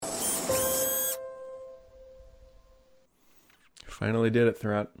Finally did it,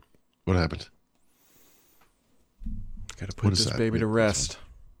 Threat. What happened? Got to put this baby to rest.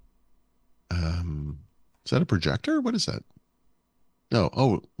 Is that a projector? What is that? No.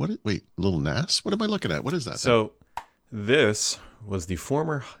 Oh, wait, little NAS? What am I looking at? What is that? So this was the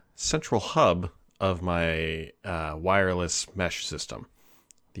former central hub of my wireless mesh system,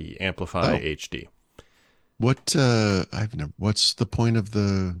 the Amplify HD. What's the point of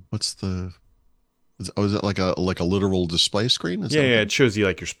is it like a literal display screen? Yeah, it shows you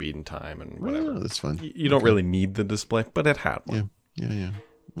like your speed and time and whatever. Oh, that's fun. You don't really need the display, but it had one. Yeah.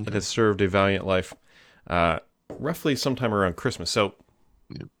 Okay. It has served a valiant life, roughly sometime around Christmas. So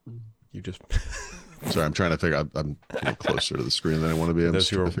you just... Sorry, I'm trying to figure out. I'm getting closer to the screen than I want to be. I'm Those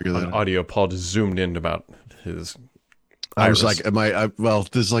who are figure that on out. audio, Paul just zoomed in about his I iris. was like, well,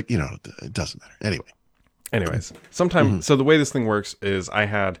 this is like, it doesn't matter. Anyways, sometime, so the way this thing works is I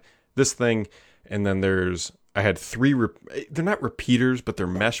had this thing, and then I had three, they're not repeaters, but they're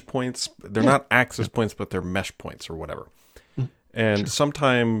mesh points. They're not access points, but they're mesh points or whatever. And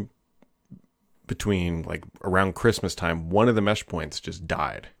sometime between like around Christmas time, one of the mesh points just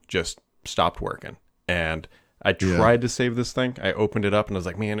died, just stopped working. And I tried to save this thing. I opened it up and I was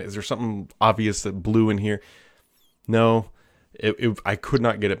like, man, is there something obvious that blew in here? No, I could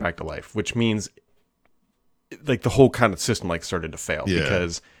not get it back to life, which means like the whole kind of system like started to fail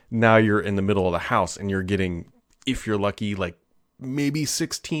because now you're in the middle of the house and you're getting, if you're lucky, like maybe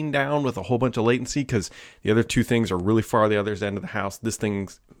 16 down with a whole bunch of latency because the other two things are really far the other end of the house. This thing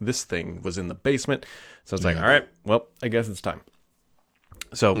was in the basement. So it's like, all right, well, I guess it's time.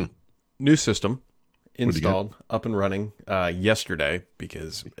 So new system installed, up and running yesterday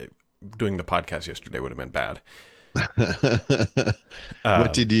because doing the podcast yesterday would have been bad.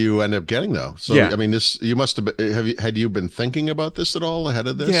 What did you end up getting though? So I mean, you must have been, had you been thinking about this at all ahead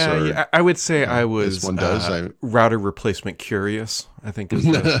of this? Yeah, I would say I was router replacement curious, I think is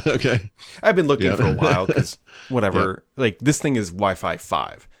okay. I've been looking for a while because whatever, like this thing is Wi-Fi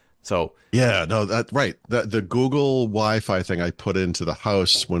 5. So the Google Wi-Fi thing I put into the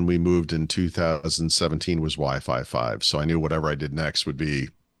house when we moved in 2017 was Wi-Fi 5. So I knew whatever I did next would be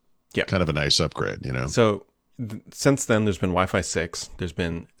kind of a nice upgrade, So since then, there's been Wi-Fi 6, there's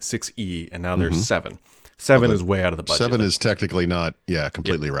been 6E, and now there's 7. 7 is way out of the budget. 7 is technically not,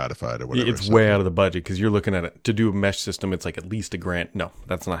 completely ratified or whatever. It's way out of the budget because you're looking at it to do a mesh system. It's like at least $1,000. No,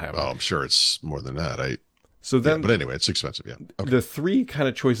 that's not happening. Oh, I'm sure it's more than that. But anyway, it's expensive. Yeah. Okay. The three kind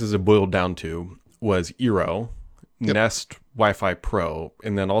of choices it boiled down to was Eero, Nest Wi-Fi Pro,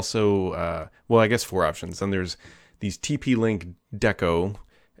 and then also, I guess 4 options. Then there's these TP-Link Deco,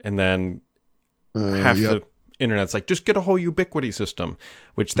 and then half the internet's like, just get a whole Ubiquity system,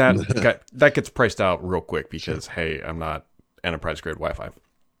 which that gets priced out real quick because, hey, I'm not enterprise-grade Wi-Fi.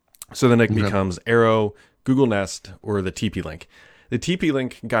 So then it becomes Eero, Google Nest, or the TP-Link. The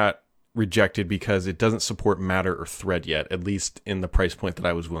TP-Link got rejected because it doesn't support Matter or Thread yet, at least in the price point that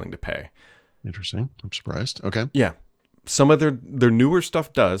I was willing to pay. Interesting. I'm surprised. Okay. Yeah. Some of their newer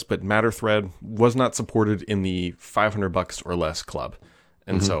stuff does, but Matter Thread was not supported in the $500 or less club.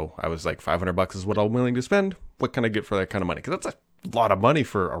 And so I was like, $500 is what I'm willing to spend. What can I get for that kind of money? Because that's a lot of money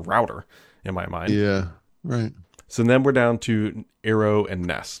for a router in my mind. Yeah, right. So then we're down to Eero and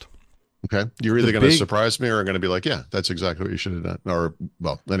Nest. Okay. You're either going to surprise me or going to be like, yeah, that's exactly what you should have done. Or,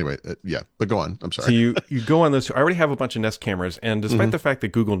 well, anyway, but go on. I'm sorry. So you go on those two. I already have a bunch of Nest cameras, and despite the fact that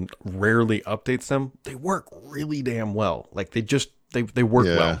Google rarely updates them, they work really damn well. Like they work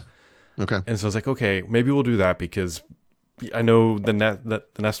well. Okay. And so I was like, okay, maybe we'll do that because I know the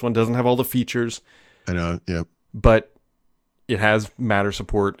Nest one doesn't have all the features. I know, yeah. But it has Matter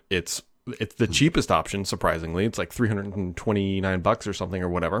support. It's the cheapest option, surprisingly. It's like $329 or something or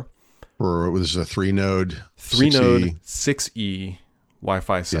whatever. Or this is a 3-node 6E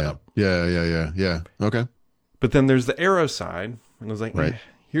Wi-Fi setup. Yeah. Okay. But then there's the Eero side, and I was like,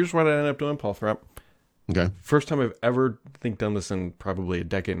 here's what I ended up doing, Paul Threpp. Okay. First time I've ever done this in probably a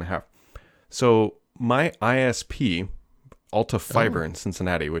decade and a half. So my ISP, Alta Fiber in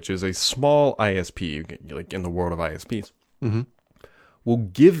Cincinnati, which is a small ISP, like in the world of ISPs, will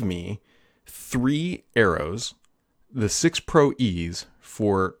give me 3 Eeros, the 6 Pro E's,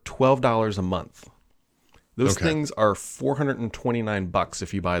 for $12 a month. Those things are $429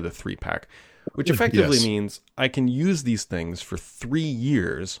 if you buy the 3-pack, which effectively means I can use these things for 3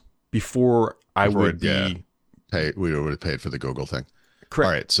 years before I would be... we would have paid for the Google thing. Correct.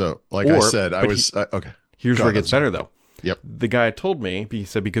 All right, so I said, I was... okay. Here's where it gets better, though. Yep. The guy told me, he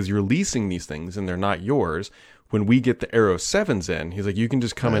said, because you're leasing these things and they're not yours, when we get the Eero 7s in, he's like, you can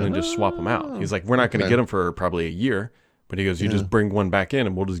just come in and just swap them out. He's like, we're not going to get them for probably a year. But he goes, you just bring one back in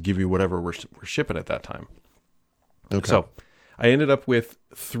and we'll just give you whatever we're shipping at that time. Okay. So I ended up with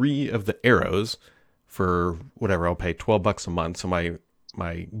 3 of the arrows for whatever. I'll pay $12 a month. So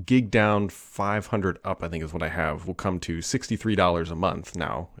my gig down 500 up, I think is what I have, will come to $63 a month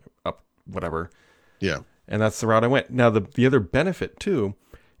now, up whatever. Yeah. And that's the route I went. Now the other benefit too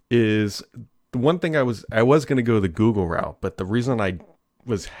is the one thing I was going to go the Google route, but the reason I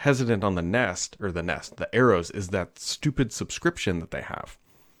was hesitant on the arrows is that stupid subscription that they have.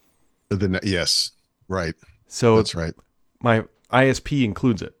 Yes, right. So that's right. My ISP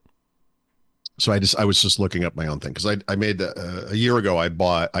includes it. So I was just looking up my own thing because I made a year ago. I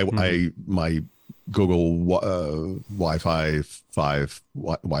bought my Google Wi-Fi 5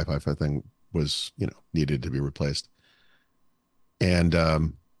 thing was needed to be replaced, and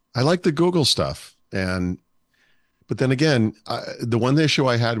I like the Google stuff. But then again, the one issue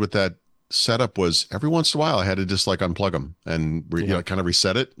I had with that setup was every once in a while I had to just like unplug them and kind of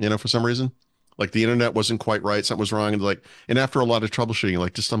reset it, for some reason. Like the internet wasn't quite right, something was wrong, and after a lot of troubleshooting,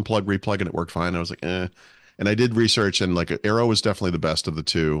 like just unplug, replug, and it worked fine. I was like, eh. And I did research, and like Arrow was definitely the best of the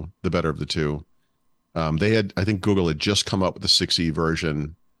two, the better of the two. I think Google had just come up with the 6E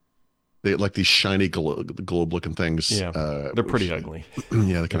version. They had like these shiny globe looking things. Yeah, they're pretty ugly.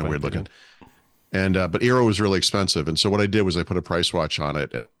 Yeah, they're kind of weird looking. And but Arrow was really expensive, and so what I did was I put a price watch on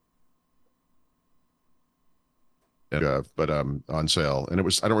it, but on sale, and it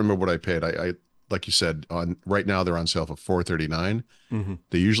was, I don't remember what I paid. I like you said, on right now they're on sale for $439.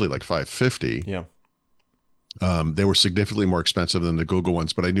 They're usually like $550. Yeah. They were significantly more expensive than the Google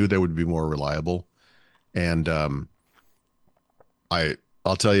ones, but I knew they would be more reliable. And I'll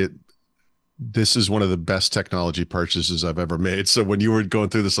tell you, this is one of the best technology purchases I've ever made. So when you were going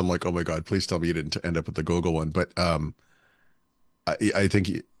through this, I'm like, oh my God, please tell me you didn't end up with the Google one. But I think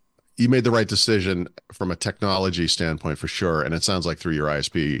you made the right decision from a technology standpoint for sure. And it sounds like through your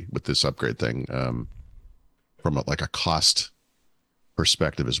ISP with this upgrade thing, from a cost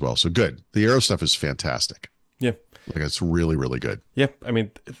perspective as well. So good. The Arrow stuff is fantastic. Yeah. Like it's really, really good. Yeah. I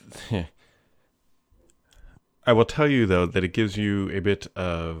mean, I will tell you though that it gives you a bit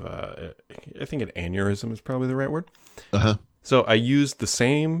of, I think an aneurysm is probably the right word. So I used the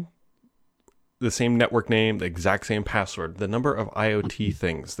same network name, the exact same password, the number of IoT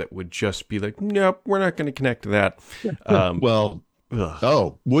things that would just be like, nope, we're not going to connect to that. Aren't going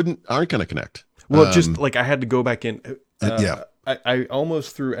to connect. Well, just like I had to go back in. Yeah. I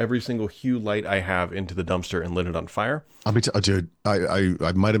almost threw every single Hue light I have into the dumpster and lit it on fire. Dude,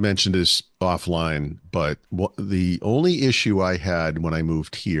 I might have mentioned this offline, but the only issue I had when I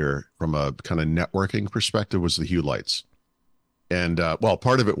moved here from a kind of networking perspective was the Hue lights. And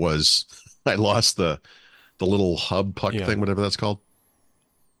part of it was I lost the little hub puck thing, whatever that's called,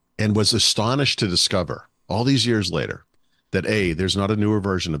 and was astonished to discover all these years later that A, there's not a newer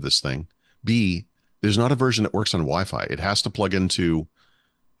version of this thing. B, there's not a version that works on Wi-Fi. It has to plug into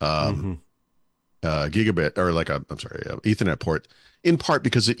gigabit or Ethernet port, in part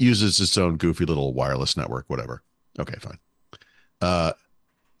because it uses its own goofy little wireless network, whatever. Okay, fine. I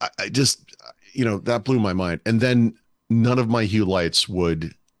just, that blew my mind. And then none of my Hue lights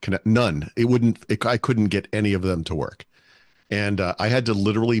would connect. None. I couldn't get any of them to work. And I had to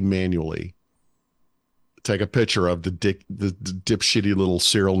literally manually take a picture of the dipshitty little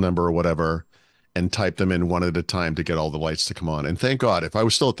serial number or whatever and type them in one at a time to get all the lights to come on. And thank God, if I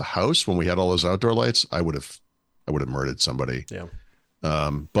was still at the house when we had all those outdoor lights, I would have murdered somebody. Yeah.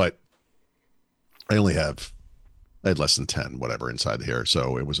 But I had less than 10, whatever, inside here.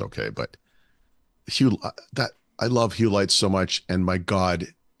 So it was okay. But I love Hue lights so much. And my God,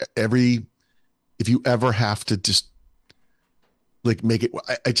 if you ever have to just like make it,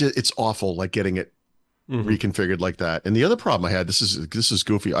 it's awful, like getting it reconfigured like that. And the other problem I had, this is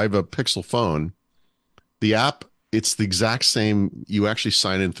goofy. I have a Pixel phone. The app, it's the exact same. You actually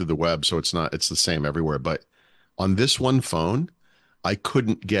sign in through the web, so it's the same everywhere. But on this one phone, I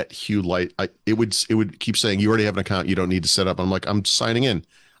couldn't get Hue light. It would keep saying you already have an account, you don't need to set up. I'm like, I'm signing in.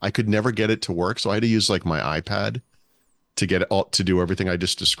 I could never get it to work, so I had to use like my iPad to get it all to do everything I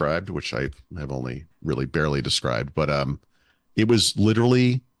just described, which I have only really barely described. But it was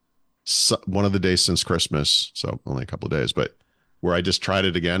literally one of the days since Christmas, so only a couple of days, but where I just tried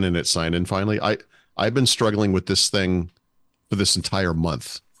it again and it signed in finally. I've been struggling with this thing for this entire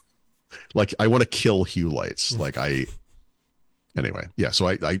month. Like I want to kill Hue lights. Anyway, yeah. So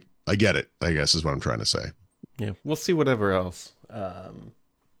I get it, I guess is what I'm trying to say. Yeah, we'll see whatever else.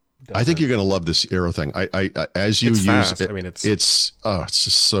 I think you're going to love this Arrow thing. As you it's use fast. it, I mean, it's just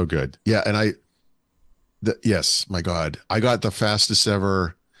so good. Yeah, and yes, my God, I got the fastest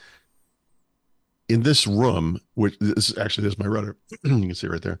ever in this room. Which this is my router. You can see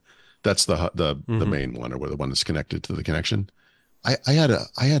right there. That's the main one, or the one that's connected to the connection. I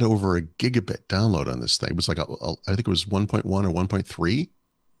had over a gigabit download on this thing. It was like I think it was 1.1 or 1.3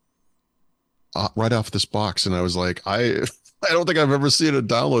 right off this box, and I was like, I don't think I've ever seen a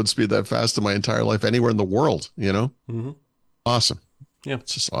download speed that fast in my entire life anywhere in the world. Mm-hmm. Awesome. Yeah,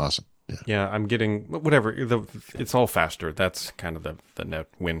 It's just awesome. Yeah. yeah. I'm getting whatever. It's all faster. That's kind of the net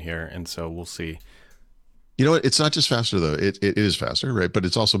win here, and so we'll see. You know what? It's not just faster though. It is faster, right? But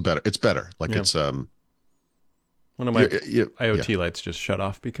it's also better. It's better. Like Yeah. it's One of my yeah, IoT lights just shut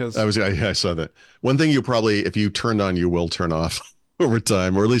off because I saw that. One thing you probably, if you turned on, you will turn off over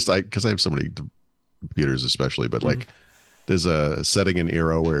time, or at least because I have so many computers, especially. But like, there's a setting in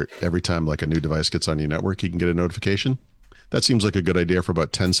Eero where every time like a new device gets on your network, you can get a notification. That seems like a good idea for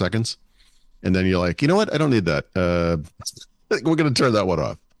about 10 seconds, and then you're like, you know what? I don't need that. We're going to turn that one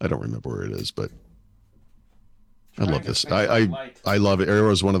off. I don't remember where it is, but I love this. I love it.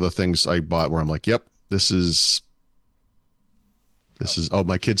 Eero is one of the things I bought where I'm like, yep, this is. Oh,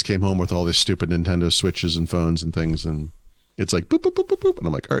 my kids came home with all these stupid Nintendo Switches and phones and things, and it's like boop, boop, boop, boop, boop. And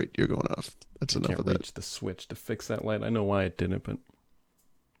I'm like, all right, you're going off. That's enough of that. Reach the switch to fix that light. I know why it didn't, but it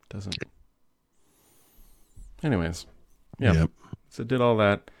doesn't. Anyways, yeah. Yep. So it did all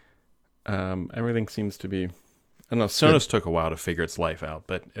that. Everything seems to be. I don't know. Sonos took a while to figure its life out,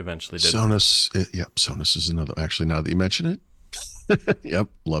 but eventually did. Sonos, Sonos is another. Actually, now that you mention it, yep,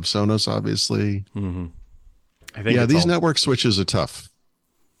 love Sonos, obviously. Mm-hmm. I think these network switches are tough.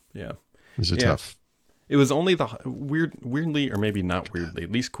 Yeah, these are tough. It was only the weirdly, or maybe not weirdly,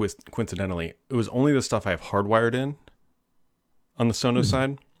 at least coincidentally, it was only the stuff I have hardwired in on the Sonos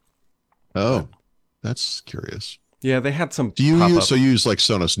side. Oh, that's curious. Yeah, they had some. Do you use like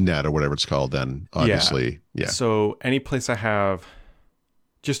Sonos Net or whatever it's called? Then obviously, yeah. So any place I have,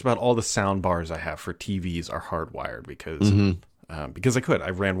 just about all the sound bars I have for TVs are hardwired because I could. I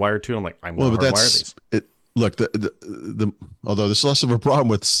ran wired to it. I'm like, I'm going to hardwire these. Look, the although there's less of a problem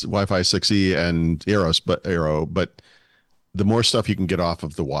with Wi-Fi 6E and Aero, but the more stuff you can get off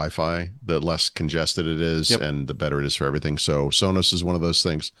of the Wi-Fi, the less congested it is, and the better it is for everything. So Sonos is one of those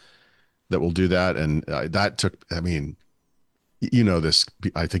things that will do that, and that took. I mean, you know this.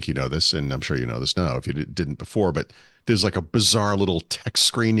 I think you know this, and I'm sure you know this now if you didn't before. But there's like a bizarre little text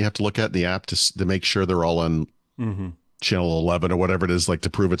screen you have to look at in the app to make sure they're all on. Mm-hmm. Channel 11 or whatever it is, like to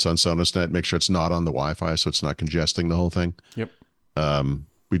prove it's on SonosNet, make sure it's not on the Wi-Fi so it's not congesting the whole thing. Yep.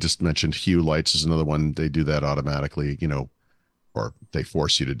 We just mentioned Hue lights is another one. They do that automatically, or they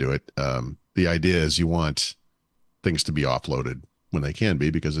force you to do it. The idea is you want things to be offloaded when they can be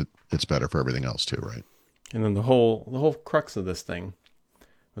because it's better for everything else too, right? And then the whole crux of this thing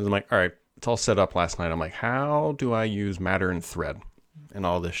was I'm like, all right, it's all set up last night. I'm like, how do I use Matter and Thread and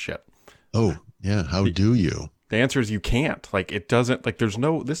all this shit? Oh, yeah. How do you? The answer is you can't. Like, it doesn't, like, there's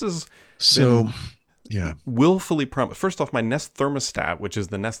no, this is willfully First off, my Nest thermostat, which is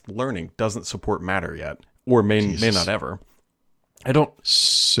the Nest Learning, doesn't support Matter yet, or may not ever. I don't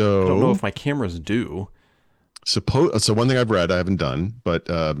know if my cameras do. So one thing I've read, I haven't done, but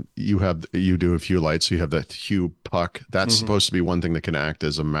you do a Hue lights. So you have that Hue puck. That's supposed to be one thing that can act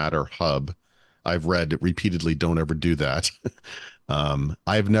as a Matter hub. I've read repeatedly, don't ever do that.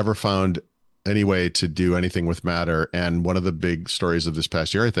 I've never found any way to do anything with Matter. And one of the big stories of this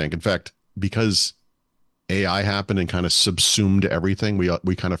past year, I think, in fact, because AI happened and kind of subsumed everything,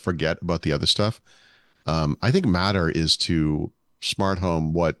 we kind of forget about the other stuff. I think Matter is to smart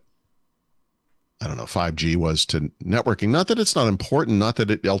home what, I don't know, 5G was to networking. Not that it's not important, not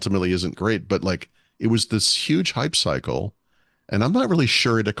that it ultimately isn't great, but like it was this huge hype cycle. And I'm not really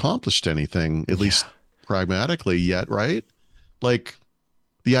sure it accomplished anything, at least pragmatically yet, right? Like,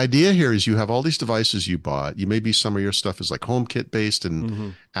 the idea here is you have all these devices you bought. Maybe some of your stuff is like HomeKit based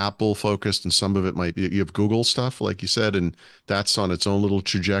and Apple focused, and some of it might be, you have Google stuff, like you said, and that's on its own little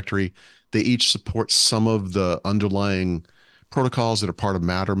trajectory. They each support some of the underlying protocols that are part of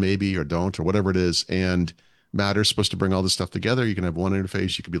Matter, maybe, or don't, or whatever it is. And Matter is supposed to bring all this stuff together. You can have one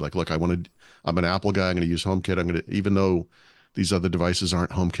interface. You can be like, look, I'm an Apple guy. I'm going to use HomeKit. Even though these other devices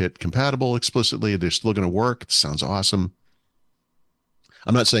aren't HomeKit compatible explicitly, they're still going to work. It sounds awesome.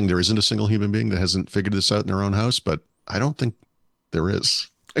 I'm not saying there isn't a single human being that hasn't figured this out in their own house, but I don't think there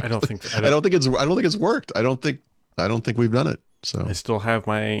is. I don't think it's worked. I don't think we've done it. So I still have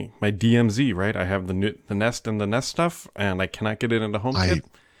my DMZ, right? I have the Nest and the Nest stuff, and I cannot get it into HomeKit.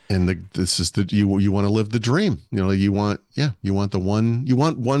 You want to live the dream. You want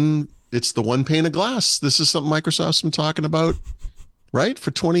one. It's the one pane of glass. This is something Microsoft's been talking about, right?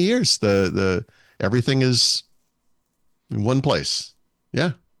 For 20 years. The everything is in one place.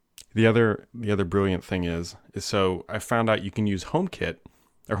 Yeah. The other brilliant thing is so I found out you can use HomeKit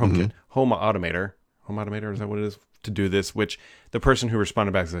or HomeKit, Home Automator. Home Automator, is that what it is? to do this, which the person who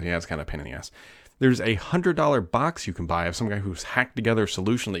responded back said, yeah, it's kind of a pain in the ass. There's a $100 box you can buy of some guy who's hacked together a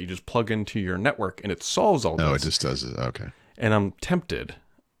solution that you just plug into your network and it solves all this. Oh, it just does it. Okay. And I'm tempted.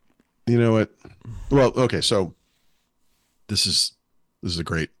 You know what? Well, okay. So this is a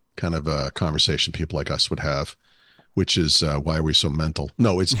great kind of conversation people like us would have, which is why are we so mental?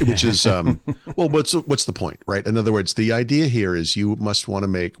 No, which is well, what's the point, right? In other words, the idea here is you must want to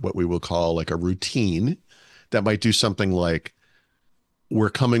make what we will call like a routine that might do something like, we're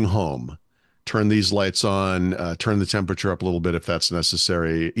coming home, turn these lights on, turn the temperature up a little bit if that's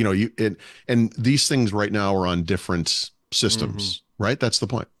necessary. You know, and these things right now are on different systems, right? That's the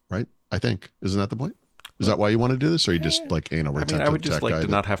point, right? I think. Isn't that the point? Is that why you want to do this? Or you just like, we're I would just like to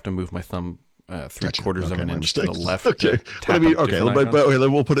not have to move my thumb 3/4 of an inch to the left. Okay. But I mean, but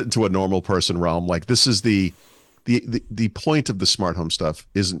we'll put it into a normal person realm. Like, this is the point of the smart home stuff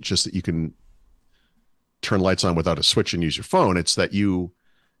isn't just that you can turn lights on without a switch and use your phone. It's that you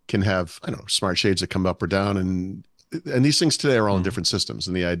can have, I don't know, smart shades that come up or down, and these things today are all in different systems.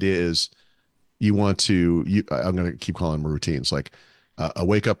 And the idea is I'm going to keep calling them routines, like a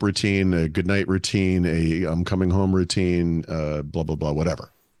wake up routine, a good night routine, a I'm coming home routine, blah, blah, blah,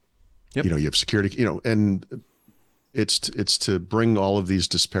 whatever. Yep. You have security, and it's to bring all of these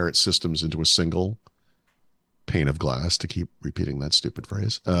disparate systems into a single pane of glass, to keep repeating that stupid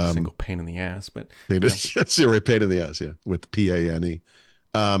phrase. Single pain in the ass, but it's a right pain in the ass, yeah, with PANE.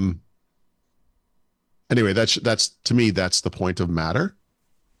 Anyway, that's to me, that's the point of matter,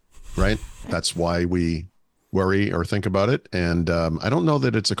 right? That's why we worry or think about it. And I don't know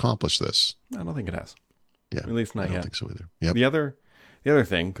that it's accomplished this. I don't think it has. Yeah, at least not yet. I don't think so either. Yep. The other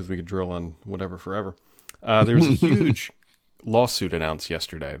thing, because we could drill on whatever forever, there was a huge lawsuit announced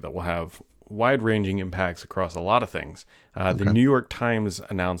yesterday that will have wide-ranging impacts across a lot of things. The New York Times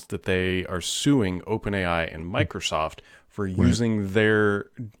announced that they are suing OpenAI and Microsoft for using their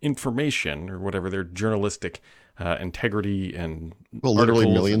information, or whatever, their journalistic integrity and literally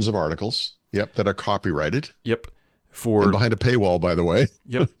millions of articles. Yep, that are copyrighted. Yep. And behind a paywall, by the way.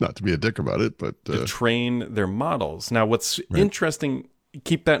 Yep. Not to be a dick about it, but to train their models. Now, what's interesting,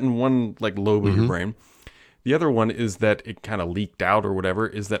 keep that in one lobe of your brain. The other one is that it kind of leaked out or whatever,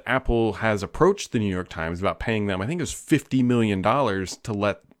 is that Apple has approached the New York Times about paying them, I think it was $50 million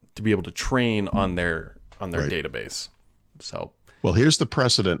to be able to train on their database. So, well, here's the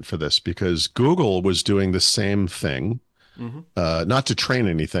precedent for this, because Google was doing the same thing, not to train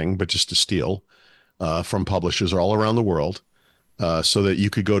anything, but just to steal from publishers all around the world, so that you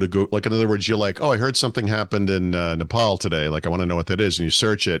could go to Google. Like, in other words, you're like, oh, I heard something happened in Nepal today. Like, I want to know what that is. And you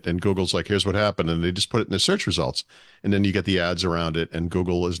search it, and Google's like, here's what happened. And they just put it in their search results. And then you get the ads around it. And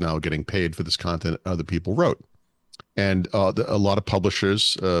Google is now getting paid for this content other people wrote. And a lot of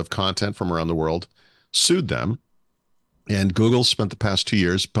publishers of content from around the world sued them. And Google spent the past 2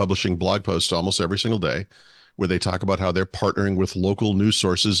 years publishing blog posts almost every single day, where they talk about how they're partnering with local news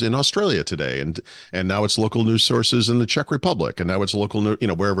sources in Australia today. And now it's local news sources in the Czech Republic. And now it's local,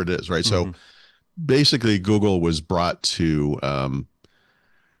 wherever it is, right? So basically Google was brought to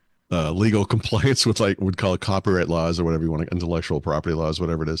legal compliance with, we'd call it copyright laws or whatever you want, intellectual property laws,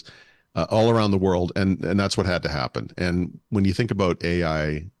 whatever it is, all around the world. And that's what had to happen. And when you think about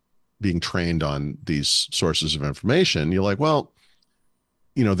AI being trained on these sources of information, you're like, well,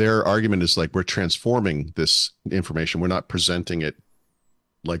 their argument is like, we're transforming this information. We're not presenting it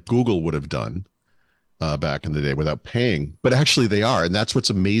like Google would have done back in the day without paying. But actually they are. And that's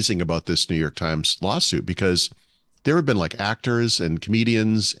what's amazing about this New York Times lawsuit, because there have been actors and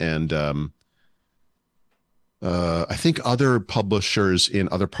comedians and I think other publishers in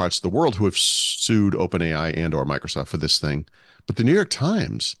other parts of the world who have sued OpenAI and or Microsoft for this thing. But the New York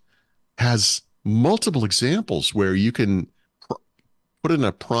Times has multiple examples where you can put in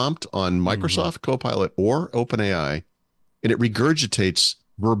a prompt on Microsoft Copilot or OpenAI, and it regurgitates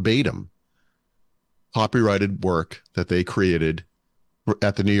verbatim copyrighted work that they created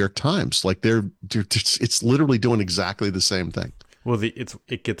at the New York Times. Like, it's literally doing exactly the same thing. Well,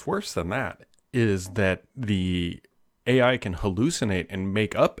 it gets worse than that, is that the AI can hallucinate and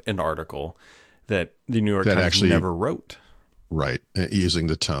make up an article that the New York Times actually never wrote. Right. Using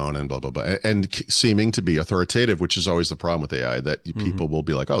the tone and blah, blah, blah. And seeming to be authoritative, which is always the problem with AI, that people will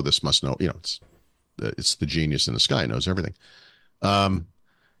be like, oh, this must know, it's the genius in the sky, knows everything. I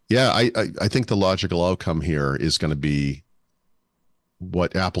think the logical outcome here is going to be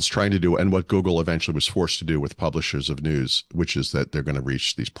what Apple's trying to do and what Google eventually was forced to do with publishers of news, which is that they're going to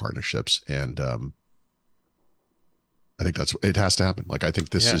reach these partnerships. And I think it has to happen. Like, I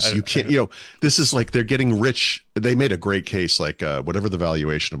think this is, you can't, I, this is like they're getting rich. They made a great case, like whatever the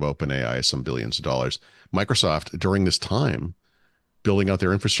valuation of OpenAI, some billions of dollars. Microsoft during this time, building out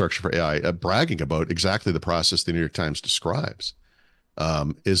their infrastructure for AI, bragging about exactly the process the New York Times describes,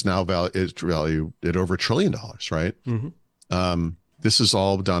 is now valued at over $1 trillion, right? This is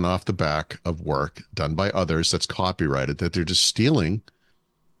all done off the back of work done by others that's copyrighted, that they're just stealing.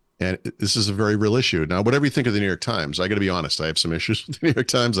 And this is a very real issue. Now, whatever you think of the New York Times, I got to be honest, I have some issues with the New York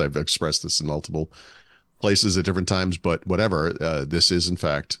Times. I've expressed this in multiple places at different times, but whatever, this is in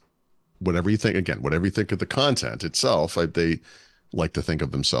fact, whatever you think of the content itself, they like to think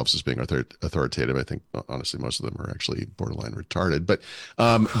of themselves as being authoritative. I think, honestly, most of them are actually borderline retarded, but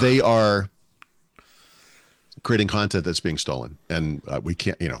they are creating content that's being stolen. And we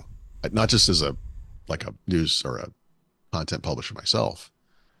can't, not just as a news or a content publisher myself,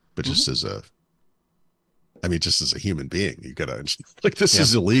 but just as a human being, you gotta this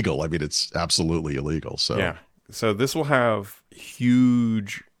is illegal. I mean, it's absolutely illegal. So yeah. So this will have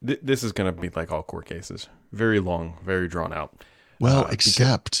huge. This is going to be like all court cases, very long, very drawn out. Well, here's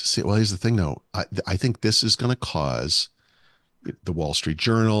the thing, though. I think this is going to cause the Wall Street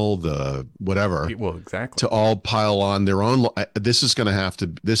Journal, the whatever, exactly, to all pile on their own. This is going to have to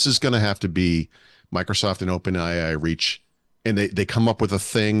be Microsoft and OpenAI reach. And they come up with a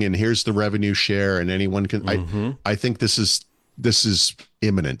thing, and here's the revenue share, and anyone can. I think this is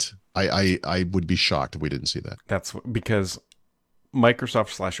imminent. I would be shocked if we didn't see that. That's because Microsoft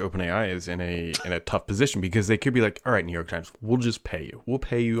 / OpenAI is in a tough position, because they could be like, all right, New York Times, we'll just pay you. We'll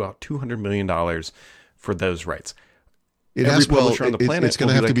pay you out $200 million for those rights. It's going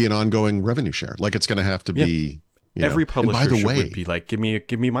to have to be an ongoing revenue share. Like, it's going to have to be. Every publisher would be like, give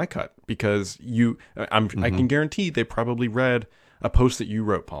me my cut, because I can guarantee they probably read a post that you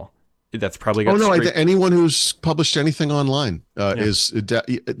wrote, Paul. That's probably got anyone who's published anything online is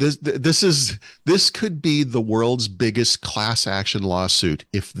this could be the world's biggest class action lawsuit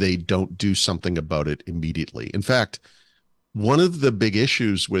if they don't do something about it immediately. In fact, one of the big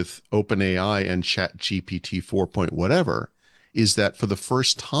issues with OpenAI and ChatGPT 4 point whatever is that for the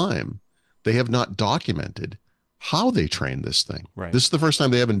first time they have not documented how they trained this thing. Right. This is the first time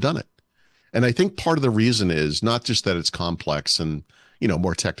they haven't done it. And I think part of the reason is not just that it's complex and,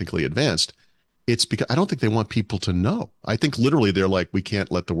 more technically advanced. It's because I don't think they want people to know. I think literally they're like, we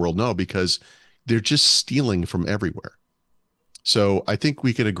can't let the world know, because they're just stealing from everywhere. So I think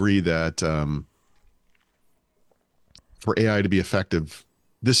we can agree that for AI to be effective,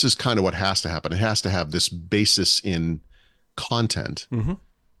 this is kind of what has to happen. It has to have this basis in content.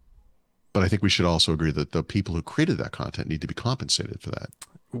 But I think we should also agree that the people who created that content need to be compensated for that.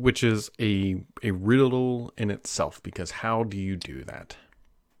 Which is a riddle in itself, because how do you do that?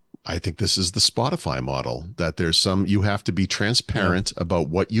 I think this is the Spotify model, that you have to be transparent about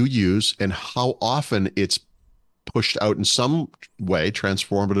what you use and how often it's pushed out in some way,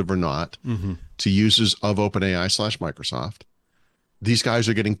 transformative or not, to users of OpenAI / Microsoft. These guys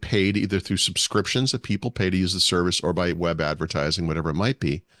are getting paid either through subscriptions that people pay to use the service, or by web advertising, whatever it might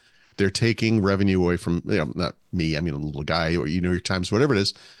be. They're taking revenue away from, not me, a little guy, or New York Times, whatever it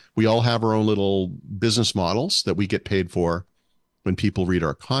is. We all have our own little business models that we get paid for when people read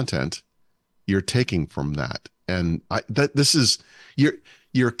our content. You're taking from that. And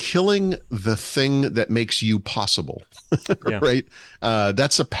you're killing the thing that makes you possible, right?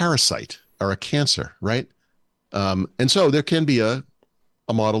 That's a parasite or a cancer, right? And so there can be a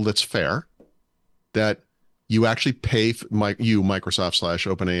model that's fair, that you actually pay, Microsoft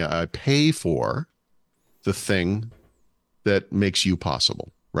 / OpenAI, pay for the thing that makes you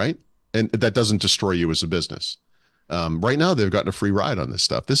possible, right? And that doesn't destroy you as a business. Right now, they've gotten a free ride on this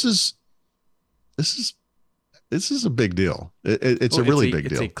stuff. This is a big deal. It's a really big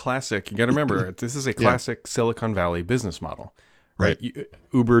deal. It's a classic. You got to remember, this is a classic Silicon Valley business model, right?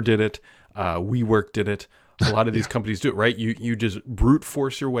 Uber did it. WeWork did it. A lot of these companies do it, right? You just brute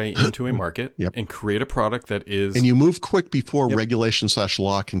force your way into a market and create a product that is... And you move quick before regulation /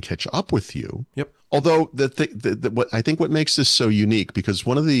 law can catch up with you. Although what makes this so unique, because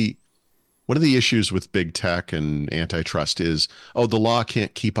one of the issues with big tech and antitrust is, the law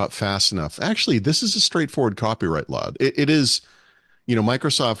can't keep up fast enough. Actually, this is a straightforward copyright law. It is,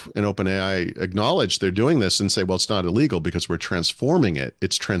 Microsoft and OpenAI acknowledge they're doing this and say, well, it's not illegal because we're transforming it.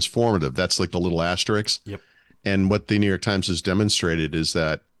 It's transformative. That's like the little asterisk. And what the New York Times has demonstrated is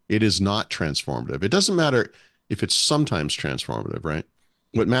that it is not transformative. It doesn't matter if it's sometimes transformative, right?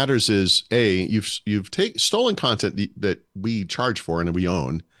 What matters is, you've stolen content that we charge for and we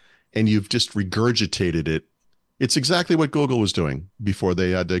own, and you've just regurgitated it. It's exactly what Google was doing before they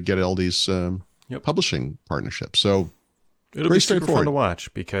had to get all these publishing partnerships. So It'll Very be super fun straightforward. to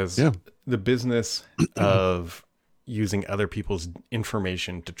watch because Yeah. the business of using other people's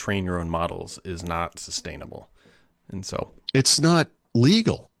information to train your own models is not sustainable. And so, It's not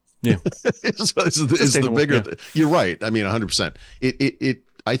legal. yeah, is the Sustainable, bigger. yeah. You're right. I mean, 100%.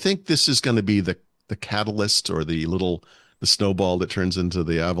 I think this is going to be the catalyst or the snowball that turns into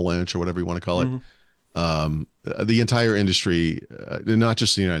the avalanche or whatever you want to call it. The entire industry, not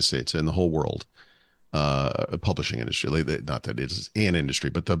just the United States and the whole world, publishing industry. Not that it is an industry,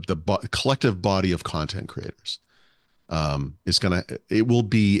 but the collective body of content creators it will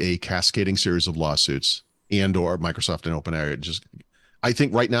be a cascading series of lawsuits and or Microsoft and OpenAI. I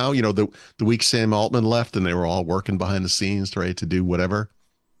think right now, the week Sam Altman left and they were all working behind the scenes, right, to do whatever.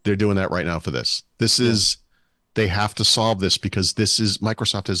 They're doing that right now for this. They have to solve this because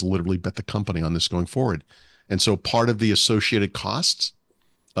Microsoft has literally bet the company on this going forward. And so part of the associated costs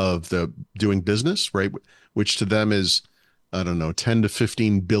of the doing business, right, which to them is, I don't know, 10 to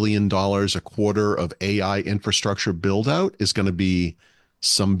 $15 billion a quarter of AI infrastructure build out is going to be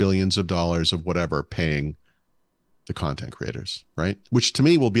some billions of dollars of whatever paying the content creators, right? Which to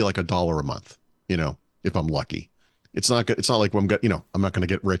me will be like $1 a month, if I'm lucky. It's not like I'm not going to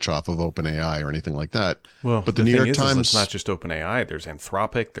get rich off of OpenAI or anything like that. Well, but the New York Times, it's not just OpenAI. There's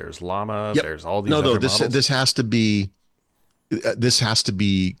Anthropic, there's Llama, yep. There's all these other models. This has to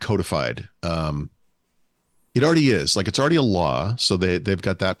be codified. It already is. Like, it's already a law, so they've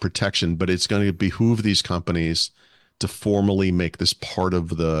got that protection, but it's going to behoove these companies to formally make this part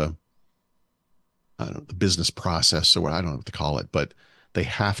of the business process, or I don't know what to call it, but they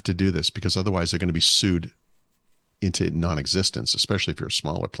have to do this because otherwise they're going to be sued into non-existence, especially if you're a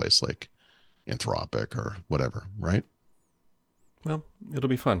smaller place like Anthropic or whatever, right? Well, it'll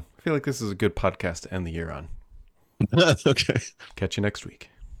be fun. I feel like this is a good podcast to end the year on. Okay. Catch you next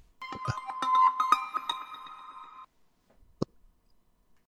week.